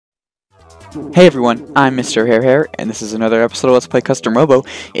Hey everyone, I'm Mr. Hair, and this is another episode of Let's Play Custom Robo.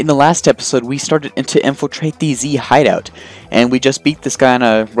 In the last episode, we started to infiltrate the Z Hideout, and we just beat this guy in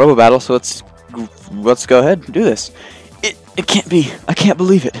a Robo battle, so let's go ahead and do this. It can't be. I can't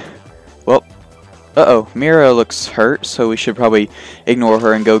believe it. Well, uh-oh, Mira looks hurt, so we should probably ignore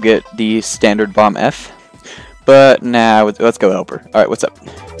her and go get the standard bomb F. But nah, let's go help her. Alright, what's up?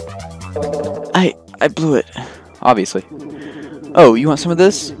 I blew it, obviously. Oh, you want some of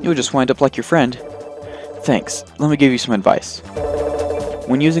this? You'll just wind up like your friend. Thanks. Let me give you some advice.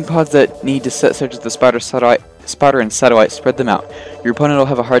 When using pods that need to set such as the spider and satellite, spread them out. Your opponent will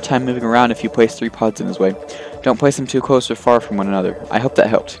have a hard time moving around if you place 3 pods in his way. Don't place them too close or far from one another. I hope that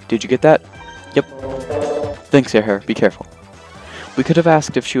helped. Did you get that? Yep. Thanks, Hair. Be careful. We could have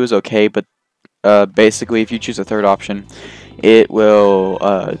asked if she was okay, but basically if you choose a third option, it'll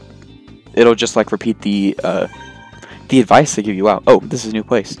just like repeat the advice they give you out. Oh, this is a new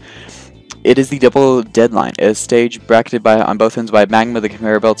place. It is the double deadline. A stage bracketed on both ends by magma. The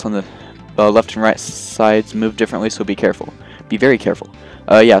conveyor belts on the left and right sides move differently, so be careful. Be very careful.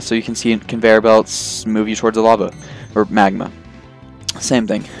 Yeah, so you can see conveyor belts move you towards the lava or magma. Same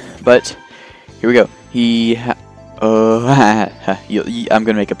thing. But here we go. I'm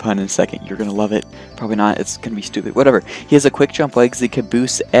gonna make a pun in a second. You're gonna love it. Probably not. It's gonna be stupid. Whatever. He has a quick jump legs, the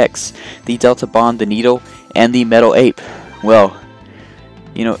caboose X, the delta bond, the needle, and the metal ape. Well,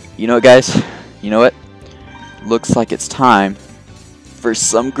 you know what, guys? You know what? Looks like it's time for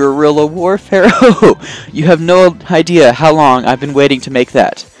some guerrilla warfare. Oh, you have no idea how long I've been waiting to make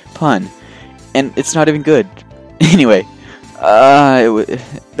that pun, and it's not even good. Anyway.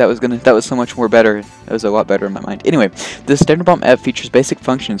 That was so much more better. That was a lot better in my mind. Anyway, the standard bomb F features basic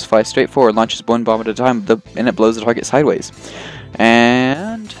functions: flies straight forward, launches one bomb at a time, and it blows the target sideways.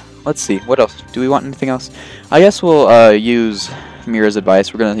 And let's see, what else? Do we want anything else? I guess we'll use Mira's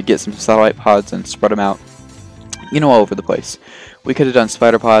advice. We're gonna get some satellite pods and spread them out, all over the place. We could have done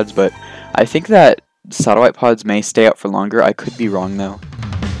spider pods, but I think that satellite pods may stay out for longer. I could be wrong though.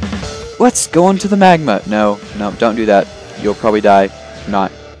 Let's go into the magma. No, don't do that. You'll probably die.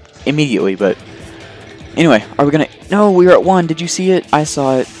 Not immediately, but anyway, are we gonna... No, we were at 1. Did you see it? I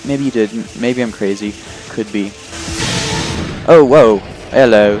saw it. Maybe you didn't. Maybe I'm crazy. Could be. Oh, whoa.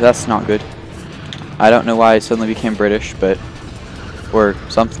 Hello. That's not good. I don't know why I suddenly became British, but... Or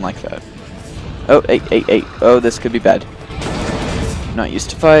something like that. Oh, hey. Oh, this could be bad. Not used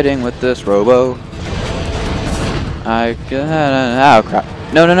to fighting with this Robo. Oh, crap.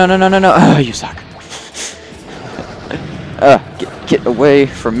 No. Oh, you suck. Get away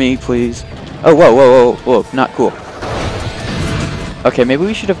from me, please. Oh, whoa, not cool. Okay, maybe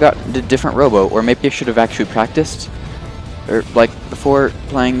we should have gotten a different Robo, or maybe I should have actually practiced, or like before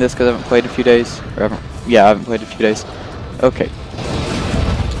playing this, because I haven't played in a few days. I haven't played in a few days. Okay.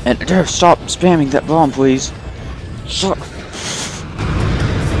 And stop spamming that bomb, please. Stop.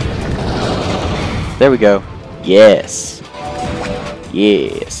 There we go. Yes.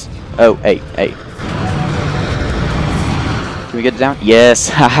 Oh, hey. Can we get it down? Yes!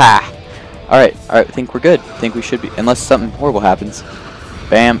 Haha! Alright, I think we're good. I think we should be, unless something horrible happens.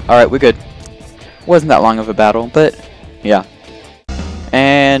 Bam! Alright, we're good. Wasn't that long of a battle, but yeah.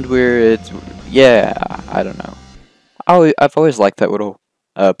 And yeah, I don't know. I've always liked that little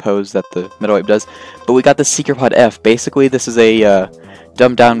pose that the metal ape does. But we got the Seeker Pod F. Basically, this is a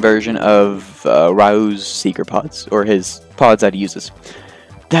dumbed down version of Ryu's Seeker Pods, or his pods that he uses.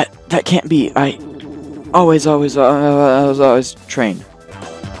 That can't be. I was always trained.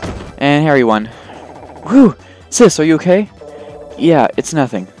 And Harry won. Whew! Sis, are you okay? Yeah, it's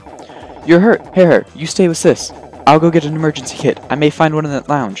nothing. You're hurt. Hair, you stay with Sis. I'll go get an emergency kit. I may find one in that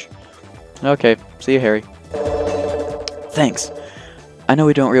lounge. Okay, see you, Harry. Thanks. I know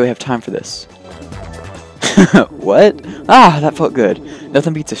we don't really have time for this. What? Ah, that felt good.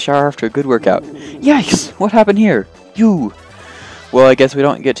 Nothing beats a shower after a good workout. Yikes! What happened here? You! Well, I guess we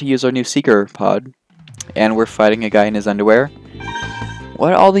don't get to use our new Seeker Pod. And we're fighting a guy in his underwear.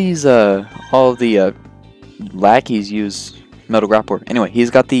 What all the lackeys use metal grappler. Anyway, he's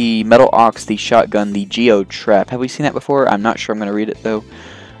got the metal ox, the shotgun, the geo trap. Have we seen that before? I'm not sure. I'm gonna read it though.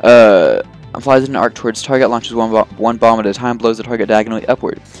 Flies in an arc towards target, launches one bomb at a time, blows the target diagonally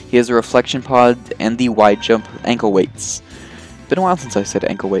upward. He has a reflection pod and the wide jump ankle weights. Been a while since I said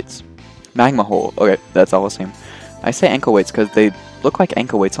ankle weights. Magma hole. Okay, that's all the same. I say ankle weights because they look like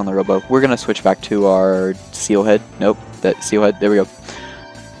ankle weights on the Robo. We're gonna switch back to our seal head. Nope, that seal head. There we go.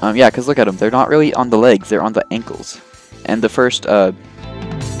 Yeah, because look at them. They're not really on the legs. They're on the ankles. And the first,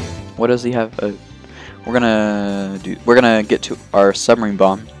 what does he have? We're gonna get to our submarine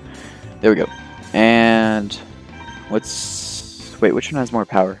bomb. There we go. And wait, which one has more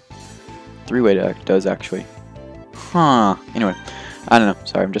power? Three-way does, actually. Huh. Anyway, I don't know.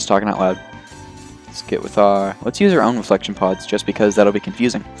 Sorry, I'm just talking out loud. Let's get with our... Let's use our own reflection pods, just because that'll be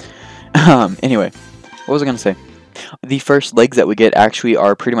confusing. Anyway, what was I going to say? The first legs that we get actually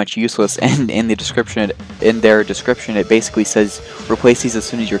are pretty much useless, and in the description, it basically says replace these as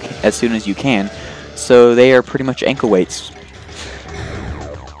soon as you can. So they are pretty much ankle weights.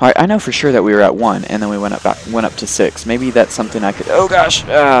 Alright, I know for sure that we were at 1, and then we went up to 6. Maybe that's something I could... Oh gosh!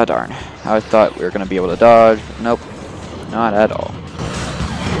 Ah, darn. I thought we were going to be able to dodge. Nope. Not at all.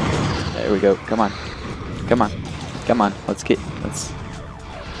 There we go. Come on. Come on. Come on. Let's...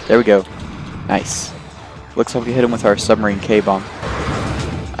 There we go. Nice. Looks like we hit him with our submarine K-bomb.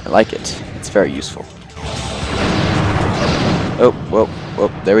 I like it. It's very useful. Oh, whoa,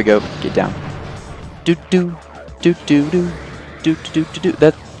 whoa. There we go. Get down. Do-do. Do-do-do.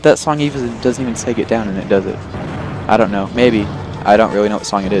 Do-do-do-do-do. That song even doesn't even say get down in it, does it? I don't know. Maybe. I don't really know what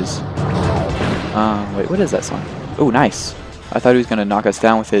song it is. Wait, what is that song? Oh, nice. I thought he was going to knock us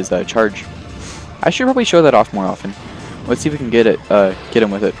down with his charge. I should probably show that off more often. Let's see if we can get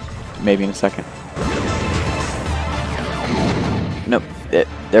him with it. Maybe in a second. Nope.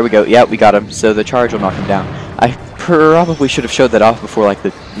 There we go. Yeah, we got him. So the charge will knock him down. I probably should have showed that off before, like,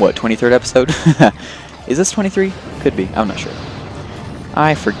 the, what, 23rd episode? Is this 23? Could be. I'm not sure.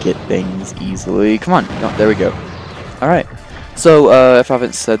 I forget things easily. Come on. Oh, there we go. Alright. So, if I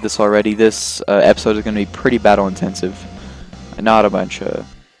haven't said this already, this episode is going to be pretty battle intensive. Not a bunch of...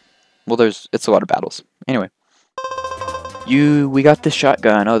 Well, it's a lot of battles. Anyway. We got this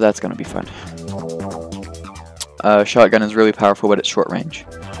shotgun. Oh, that's going to be fun. Shotgun is really powerful, but it's short range.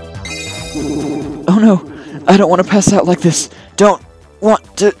 Oh no! I don't want to pass out like this! Don't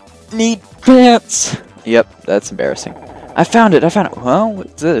want to need pants! Yep, that's embarrassing. I found it! Well,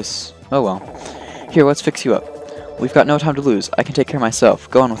 what's this? Oh well. Here, let's fix you up. We've got no time to lose. I can take care of myself.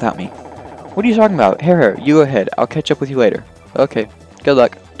 Go on without me. What are you talking about? Here, you go ahead. I'll catch up with you later. Okay. Good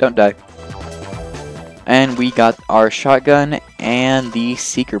luck. Don't die. And we got our shotgun and the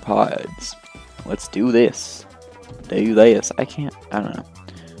seeker pods. Let's do this. I don't know.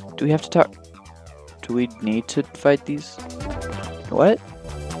 Do we have to talk? Do we need to fight these? What?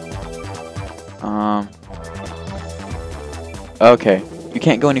 Okay. You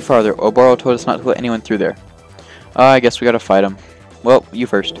can't go any farther. Oboro told us not to let anyone through there. I guess we gotta fight him. Well, you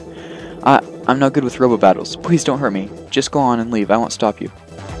first. I'm no good with robo battles. Please don't hurt me. Just go on and leave. I won't stop you.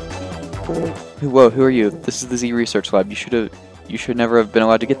 Whoa, who are you? This is the Z Research Lab. You should never have been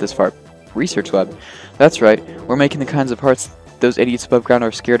allowed to get this far. Research Lab? That's right. We're making the kinds of parts those idiots above ground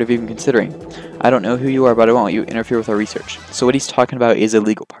are scared of even considering. I don't know who you are, but I won't let you interfere with our research. So what he's talking about is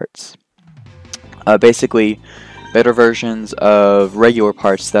illegal parts. Basically, better versions of regular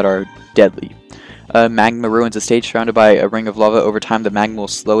parts that are deadly. Magma ruins a stage surrounded by a ring of lava. Over time, the magma will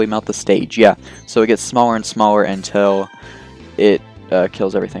slowly melt the stage. Yeah, so it gets smaller and smaller until it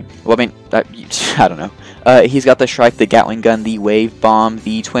kills everything. Well, I mean, I don't know. He's got the Shrike, the Gatling gun, the Wave Bomb,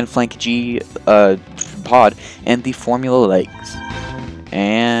 the Twin Flank G pod, and the Formula Legs.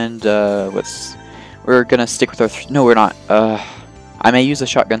 And we're gonna stick with our. No, we're not. I may use a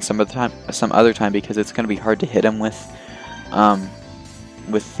shotgun some other time because it's gonna be hard to hit him with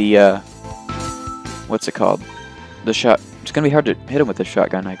the what's it called? It's gonna be hard to hit him with the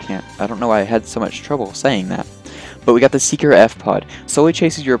shotgun. I don't know why I had so much trouble saying that. But we got the Seeker F pod. Slowly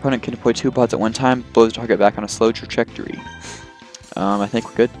chases your opponent, can deploy 2 pods at one time, blow the target back on a slow trajectory. I think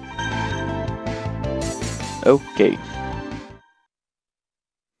we're good. Okay.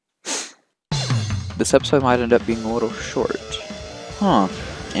 This episode might end up being a little short. Huh.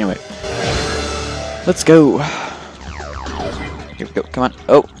 Anyway. Let's go. Here we go. Come on.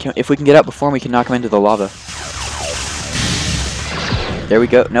 Oh, if we can get out before him, we can knock him into the lava. There we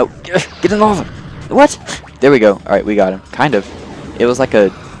go. No. Get in the lava. What? There we go. Alright, we got him. Kind of. It was like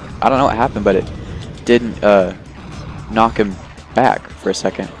a... I don't know what happened, but it didn't knock him back for a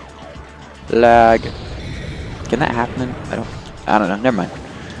second. Lag. Can that happen? I don't know. Never mind.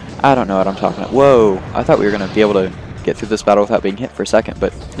 I don't know what I'm talking about. Whoa. I thought we were going to be able to get through this battle without being hit for a second,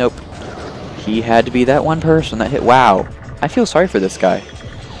 but nope. He had to be that one person that hit. Wow. I feel sorry for this guy.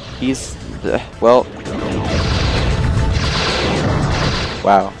 He's... well...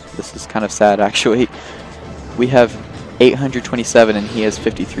 Wow. This is kind of sad, actually. We have 827 and he has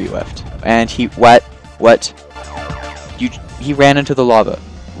 53 left. And he... What? He ran into the lava.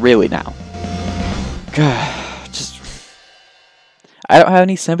 Really now. God, just... I don't have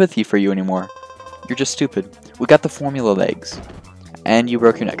any sympathy for you anymore. You're just stupid. We got the Formula Legs. And you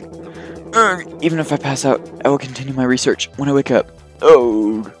broke your neck. Even if I pass out, I will continue my research when I wake up.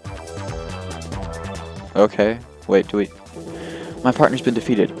 Oh. Okay. Wait, do we... My partner's been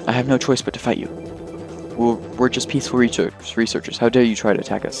defeated. I have no choice but to fight you. We're just peaceful researchers. How dare you try to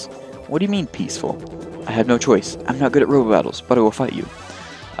attack us? What do you mean, peaceful? I have no choice. I'm not good at robo battles, but I will fight you.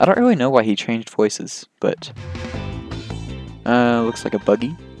 I don't really know why he changed voices, but... looks like a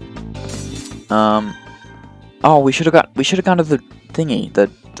buggy. Oh, we should have gone to the thingy, the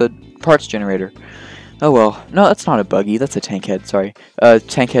parts generator. Oh well. No, that's not a buggy. That's a tank head. Sorry.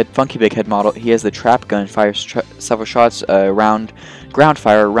 Tank head, funky big head model. He has the trap gun. Fires several shots. Round ground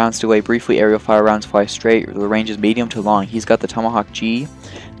fire. Rounds to away briefly. Aerial fire. Rounds fly straight. The range is medium to long. He's got the Tomahawk G.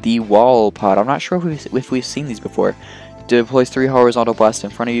 The wall pod. I'm not sure if we've seen these before. Deploys 3 horizontal blasts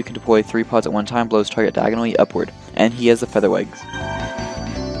in front of you. Can deploy 3 pods at one time. Blows target diagonally upward. And he has the featherwigs.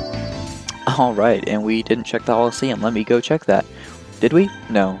 Alright, and we didn't check the Holocene. Let me go check that. Did we?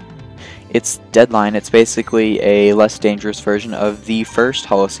 No. It's Deadline. It's basically a less dangerous version of the first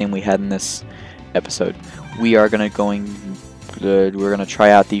Holocene we had in this episode. We are we're gonna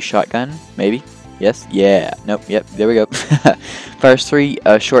try out the shotgun, maybe? Yes? Yeah. Nope. Yep. There we go. Fires 3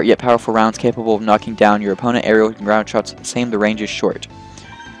 short yet powerful rounds capable of knocking down your opponent. Aerial and ground shots are the same. The range is short.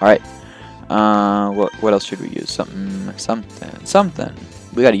 Alright. What else should we use? Something.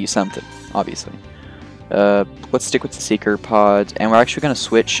 We gotta use something, obviously. Let's stick with the Seeker pods, and we're actually going to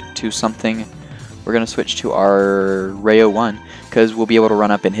switch to something. We're going to switch to our Rayo 1, because we'll be able to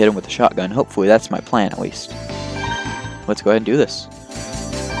run up and hit him with the shotgun. Hopefully, that's my plan, at least. Let's go ahead and do this.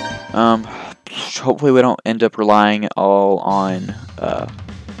 Hopefully we don't end up relying all on,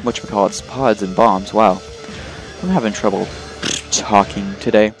 whatchamacallits, pods and bombs. Wow. I'm having trouble talking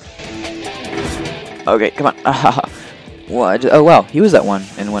today. Okay, come on. What? Oh, wow, he was that one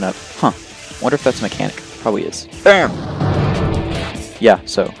and went up. Huh. Wonder if that's a mechanic. Probably is. Bam! Yeah,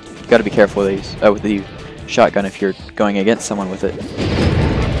 so you gotta be careful with these, with the shotgun if you're going against someone with it.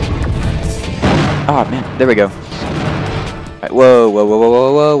 Oh man, there we go. Right, whoa, whoa, whoa,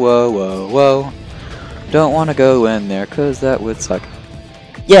 whoa, whoa, whoa, whoa, whoa. Don't want to go in there, cause that would suck.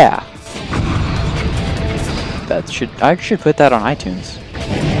 Yeah! I should put that on iTunes.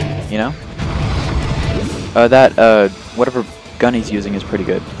 You know? Whatever gun he's using is pretty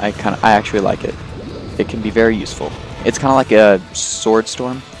good. I actually like it. It can be very useful. It's kind of like a sword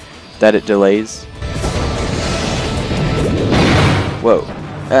storm that it delays. Whoa.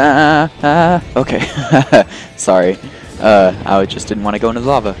 Okay. Sorry. I just didn't want to go into the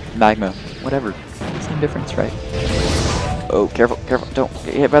lava. Magma. Whatever. Same difference, right? Oh, careful, careful. Don't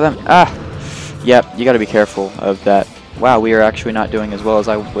get hit by them. Ah! Yep, you gotta be careful of that. Wow, we are actually not doing as well as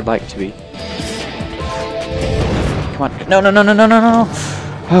I would like to be. Come on. No, no, no, no, no, no, no.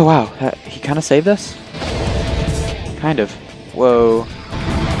 Oh, wow. He kind of saved us? Kind of. Whoa.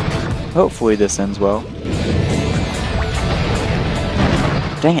 Hopefully this ends well.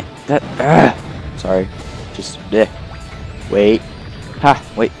 Dang it. Sorry. Just, wait. Ha,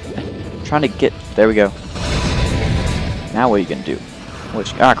 wait. I'm trying to get, there we go. Now what are you going to do?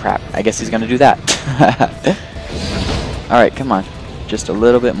 Ah, crap. I guess he's going to do that. Alright, come on. Just a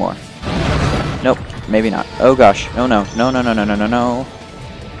little bit more. Nope. Maybe not. Oh gosh. Oh no. No, no, no, no, no, no, no.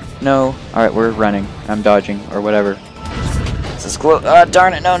 No. Alright, we're running. I'm dodging, or whatever. This is close. Ah,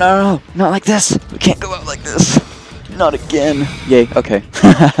 darn it. No, no, no. Not like this. We can't go out like this. Not again. Yay. Okay.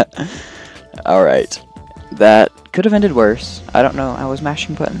 Alright. That could have ended worse. I don't know. I was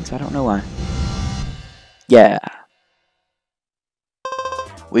mashing buttons. I don't know why. Yeah.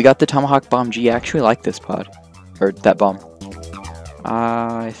 We got the Tomahawk Bomb G. I actually like this pod. Or that bomb.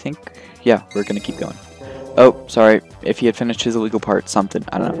 I think... Yeah, we're gonna keep going. Oh, sorry. If he had finished his illegal part, something.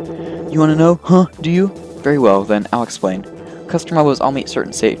 I don't know. You wanna know? Huh? Do you? Very well, then. I'll explain. Custom robos all meet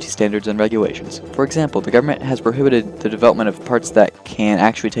certain safety standards and regulations. For example, the government has prohibited the development of parts that can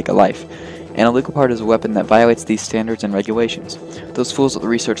actually take a life. An illegal part is a weapon that violates these standards and regulations. Those fools at the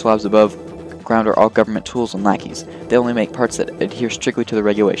research labs above ground are all government tools and lackeys. They only make parts that adhere strictly to the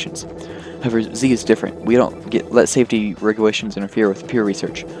regulations. However, Z is different. We don't let safety regulations interfere with pure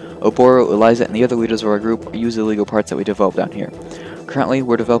research. Oboro, Eliza, and the other leaders of our group use illegal parts that we develop down here. Currently,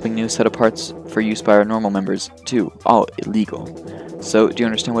 we're developing a new set of parts for use by our normal members, too. All illegal. So, do you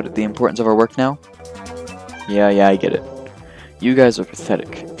understand what the importance of our work now? Yeah, I get it. You guys are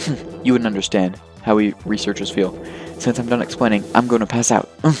pathetic. You wouldn't understand how we researchers feel. Since I'm done explaining, I'm going to pass out.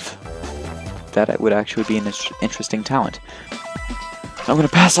 That would actually be an interesting talent. I'm going to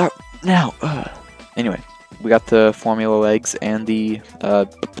pass out now. Anyway, we got the formula legs and the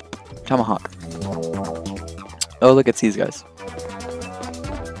Tomahawk. Oh, look at these guys.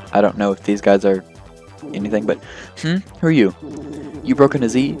 I don't know if these guys are anything, but... Who are you? You broke into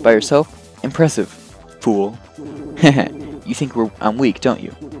Z by yourself? Impressive, fool. You think I'm weak, don't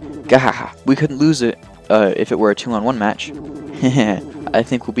you? Gahaha. We couldn't lose it if it were a 2-on-1 match. I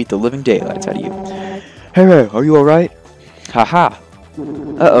think we'll beat the living daylights out of you. Hey, are you alright? Haha.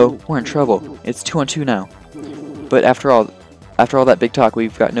 Uh-oh, we're in trouble. It's 2-on-2 now. But after all that big talk,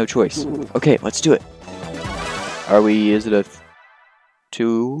 we've got no choice. Okay, let's do it. Is it a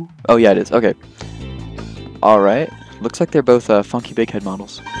 2? Oh yeah, it is. Okay. Alright. Looks like they're both funky big head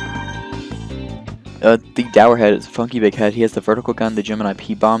models. The Dowerhead is a funky big head. He has the vertical gun, the Gemini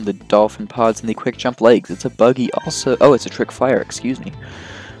P-bomb, the dolphin pods, and the quick jump legs. It's a buggy also. Oh, it's a trick fire, excuse me.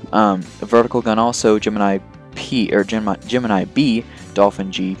 The vertical gun also, Gemini P, or Gemini B,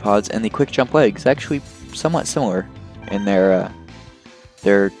 dolphin G pods, and the quick jump legs. Actually somewhat similar in their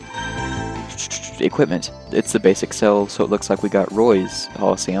equipment. It's the basic cell, so it looks like we got Roy's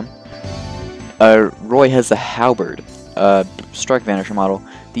Coliseum. Roy has the halberd, strike vanisher model,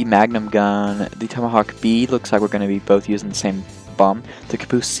 the magnum gun, the tomahawk B. Looks like we're going to be both using the same bomb, the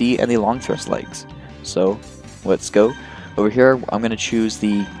caboose C, and the long thrust legs. So let's go over here. I'm going to choose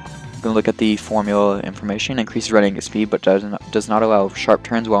the. I'm going to look at the formula information. Increases running speed, but does not allow sharp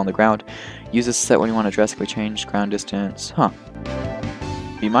turns while on the ground. Use this set when you want to drastically change ground distance. Huh.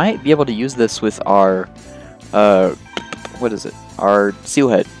 We might be able to use this with our what is it? Our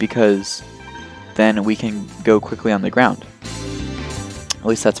Sealhead, because then we can go quickly on the ground. At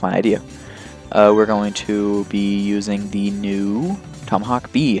least that's my idea. We're going to be using the new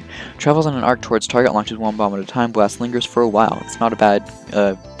Tomahawk B. Travels on an arc towards target, launches one bomb at a time, blast lingers for a while. It's not a bad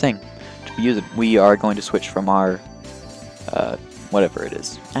thing to be using. We are going to switch from our whatever it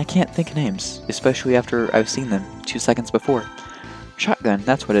is. I can't think of names, especially after I've seen them 2 seconds before. Shotgun,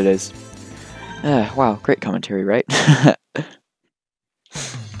 that's what it is. Wow, great commentary, right?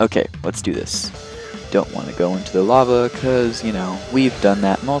 Okay, let's do this. Don't want to go into the lava, because, you know, we've done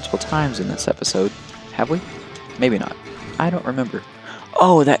that multiple times in this episode. Have we? Maybe not. I don't remember.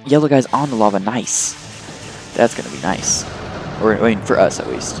 Oh, that yellow guy's on the lava. Nice. That's going to be nice. Or, I mean, for us at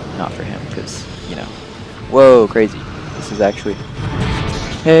least. Not for him, because, you know. Whoa, crazy. This is actually...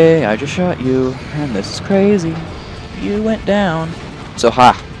 Hey, I just shot you, and this is crazy. You went down. So,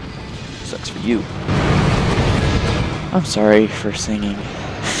 ha. Sucks for you. I'm sorry for singing.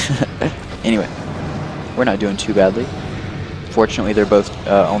 Anyway. We're not doing too badly. Fortunately, they're both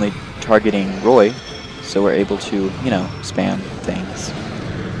only targeting Roy, so we're able to, you know, spam things.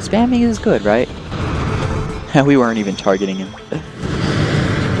 Spamming is good, right? We weren't even targeting him.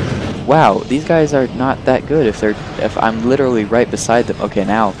 Wow, these guys are not that good if I'm literally right beside them. Okay,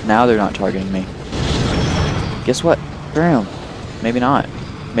 now they're not targeting me. Guess what? Boom. Maybe not.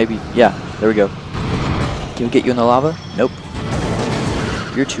 Maybe, yeah, there we go. Can we get you in the lava? Nope.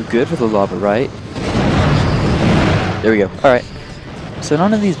 You're too good for the lava, right? There we go. Alright. So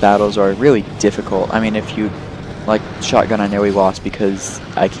none of these battles are really difficult. I mean, if you... Like, shotgun, I know we lost because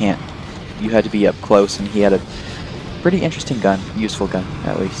I can't... You had to be up close, and he had a pretty interesting gun. Useful gun,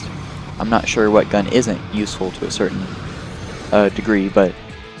 at least. I'm not sure what gun isn't useful to a certain degree, but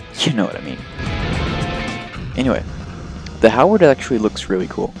you know what I mean. Anyway. The Howard actually looks really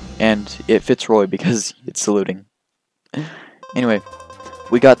cool. And it fits Roy because it's saluting. Anyway.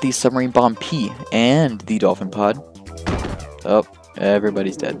 We got the submarine bomb P and the dolphin pod. Oh,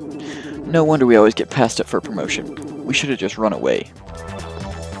 everybody's dead. No wonder we always get passed up for promotion. We should have just run away.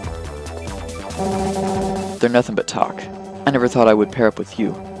 They're nothing but talk. I never thought I would pair up with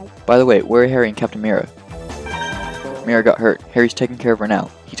you. By the way, where are Harry and Captain Mira? Mira got hurt. Harry's taking care of her now.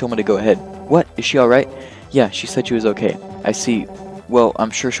 He told me to go ahead. What? Is she alright? Yeah, she said she was okay. I see. Well,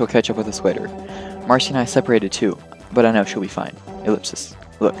 I'm sure she'll catch up with us later. Marcy and I separated too, but I know she'll be fine. Ellipsis.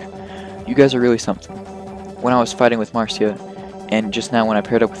 Look, you guys are really something. When I was fighting with Marcia, and just now when I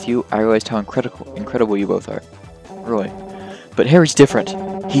paired up with you, I realized how incredible you both are. Roy. But Harry's different.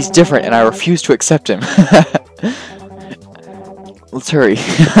 He's different, and I refuse to accept him. Let's hurry.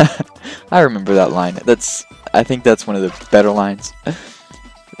 I remember that line. I think that's one of the better lines.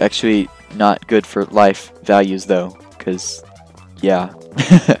 Actually, not good for life values, though, because, yeah.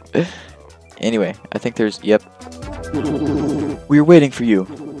 Anyway, I think there's, yep. We're waiting for you.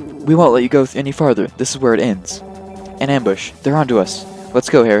 We won't let you go any farther. This is where it ends. An ambush. They're onto us. Let's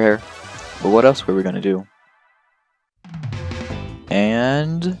go, Hair. But what else were we gonna do?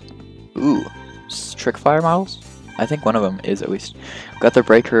 And... Ooh. Trick fire models? I think one of them is, at least. Got the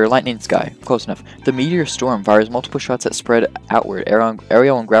Breaker Lightning Sky. Close enough. The Meteor Storm fires multiple shots that spread outward.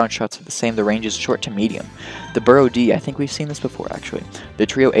 Aerial and ground shots are the same. The range is short to medium. The Burrow D. I think we've seen this before, actually. The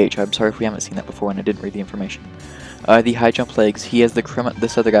Trio H. I'm sorry if we haven't seen that before and I didn't read the information. The High Jump Legs. He has the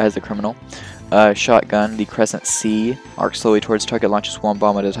this other guy has the Criminal. Shotgun. The Crescent C. Arcs slowly towards target. Launches one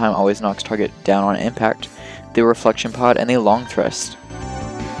bomb at a time. Always knocks target down on impact. The Reflection Pod and the Long Thrust.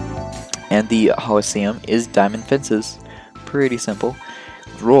 And the Coliseum is Diamond Fences. pretty simple.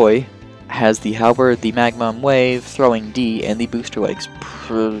 Roy has the halberd, the magma wave, throwing D, and the booster legs.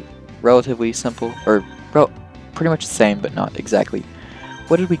 Relatively simple, or pretty much the same, but not exactly.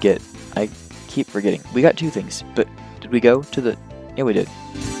 What did we get? I keep forgetting. We got 2 things, but did we go to the... Yeah, we did.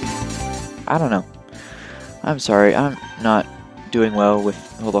 I don't know. I'm sorry, I'm not doing well with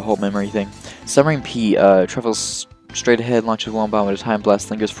the whole memory thing. Submarine P travels straight ahead, launches one bomb at a time, blast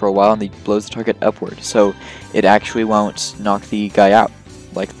lingers for a while, and then blows the target upward. So it actually won't knock the guy out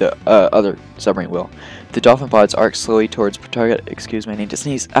like the other submarine will. The dolphin pods arc slowly towards target. Excuse me, I need to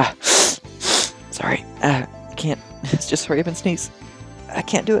sneeze. Ah, sorry. I can't. Just hurry up and sneeze. I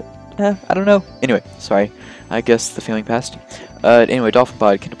can't do it. I don't know. Anyway, sorry. I guess the feeling passed. Anyway, dolphin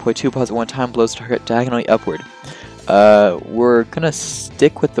pod can deploy 2 pods at one time, blows the target diagonally upward. We're gonna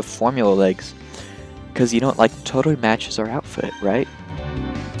stick with the formula legs, because, you know, it, like, totally matches our outfit, right?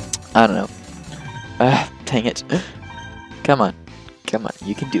 I don't know. Dang it. Come on. Come on,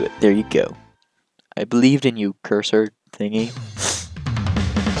 you can do it. There you go. I believed in you, cursor thingy.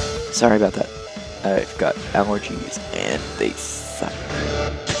 Sorry about that. I've got allergies, and they suck.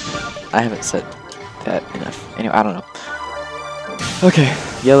 I haven't said that enough. Anyway, I don't know. Okay,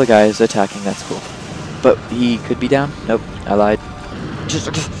 yellow guy is attacking, that's cool. But he could be down? Nope, I lied.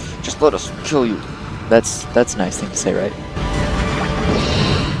 Just let us kill you. That's a nice thing to say, right?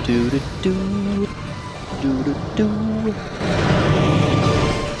 Do-do-do. Do-do-do.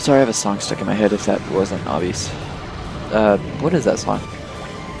 Sorry, I have a song stuck in my head if that wasn't obvious. What is that song?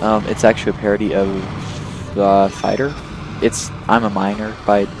 It's actually a parody of Fighter. It's I'm a Miner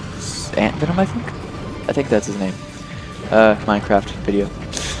by Ant Venom, I think? I think that's his name. Minecraft video.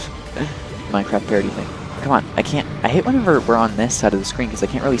 Minecraft parody thing. Come on, I hate whenever we're on this side of the screen because I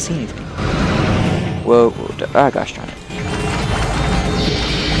can't really see anything. Whoa, ah, gosh darn it.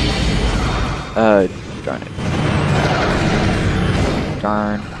 Darn it.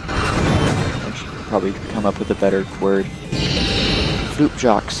 Darn. I should probably come up with a better word. Floop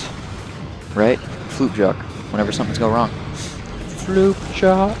jocks. Right? Floop jock. Whenever something's go wrong. Floop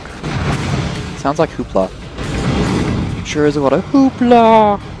jock. Sounds like hoopla. Sure is a lot of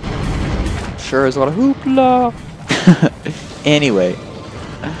hoopla. Sure is a lot of hoopla. Anyway.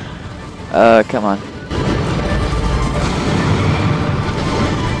 Come on.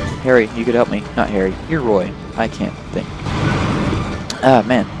 Harry, you could help me. Not Harry. You're Roy. I can't think. Ah,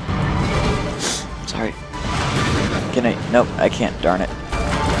 man. Sorry. Can I? Nope, I can't. Darn it.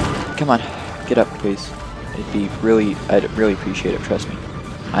 Come on. Get up, please. I'd really appreciate it. Trust me.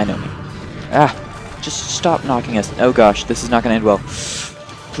 I know me. Ah. Just stop knocking us. Oh gosh, this is not gonna end well.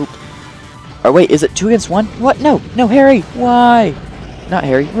 Poop. Oh wait, is it 2 against 1? What? No, no, Harry. Why? Not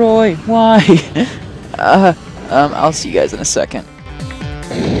Harry. Roy. Why? I'll see you guys in a second.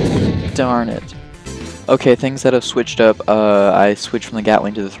 Darn it. Okay, things that have switched up. I switched from the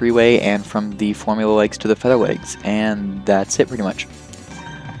Gatling to the 3-way, and from the formula legs to the feather legs, and that's it pretty much.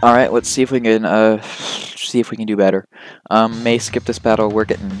 All right, let's see if we can do better. May skip this battle. We're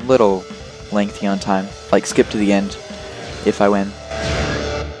getting a little lengthy on time. Like, skip to the end if I win.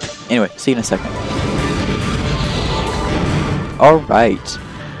 Anyway, see you in a second. Alright.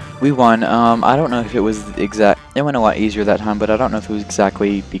 We won. I don't know if it was it went a lot easier that time, but I don't know if it was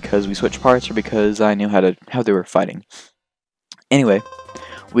exactly because we switched parts or because I knew how they were fighting. Anyway,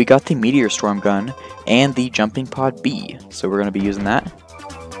 we got the Meteor Storm gun and the Jumping Pod B, so we're going to be using that.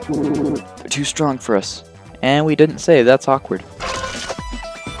 They're too strong for us. And we didn't save, that's awkward.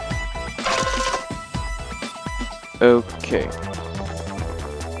 Okay.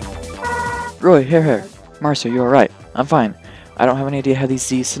 Roy, here. Marcia, you alright? I'm fine. I don't have any idea how these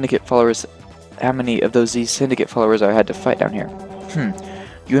Z-Syndicate followers... How many of those Z-Syndicate followers I had to fight down here.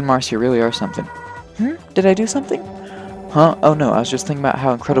 You and Marcia really are something. Did I do something? Huh? Oh no, I was just thinking about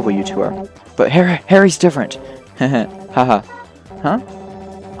how incredible you two are. But Harry's different. Haha. Huh?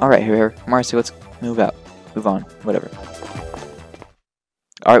 Alright, here. Marcia, let's move out. Move on. Whatever.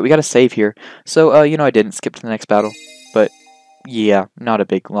 Alright, we got a save here. So, you know, I didn't skip to the next battle. But, yeah, not a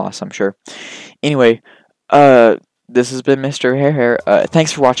big loss, I'm sure. Anyway, this has been Mr. Hair.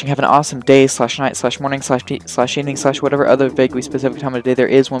 Thanks for watching. Have an awesome day, /night, /morning, /evening, /whatever other vaguely specific time of day there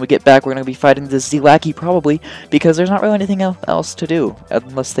is. When we get back, we're going to be fighting this Z-Lackey, probably, because there's not really anything else to do,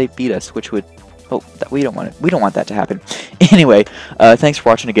 unless they beat us, which would... Oh, we don't want it. We don't want that to happen. Anyway, thanks for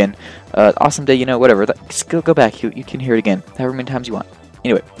watching again. Awesome day, you know, whatever. Just go back. You can hear it again, however many times you want.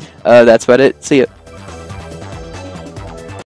 Anyway, that's about it. See ya.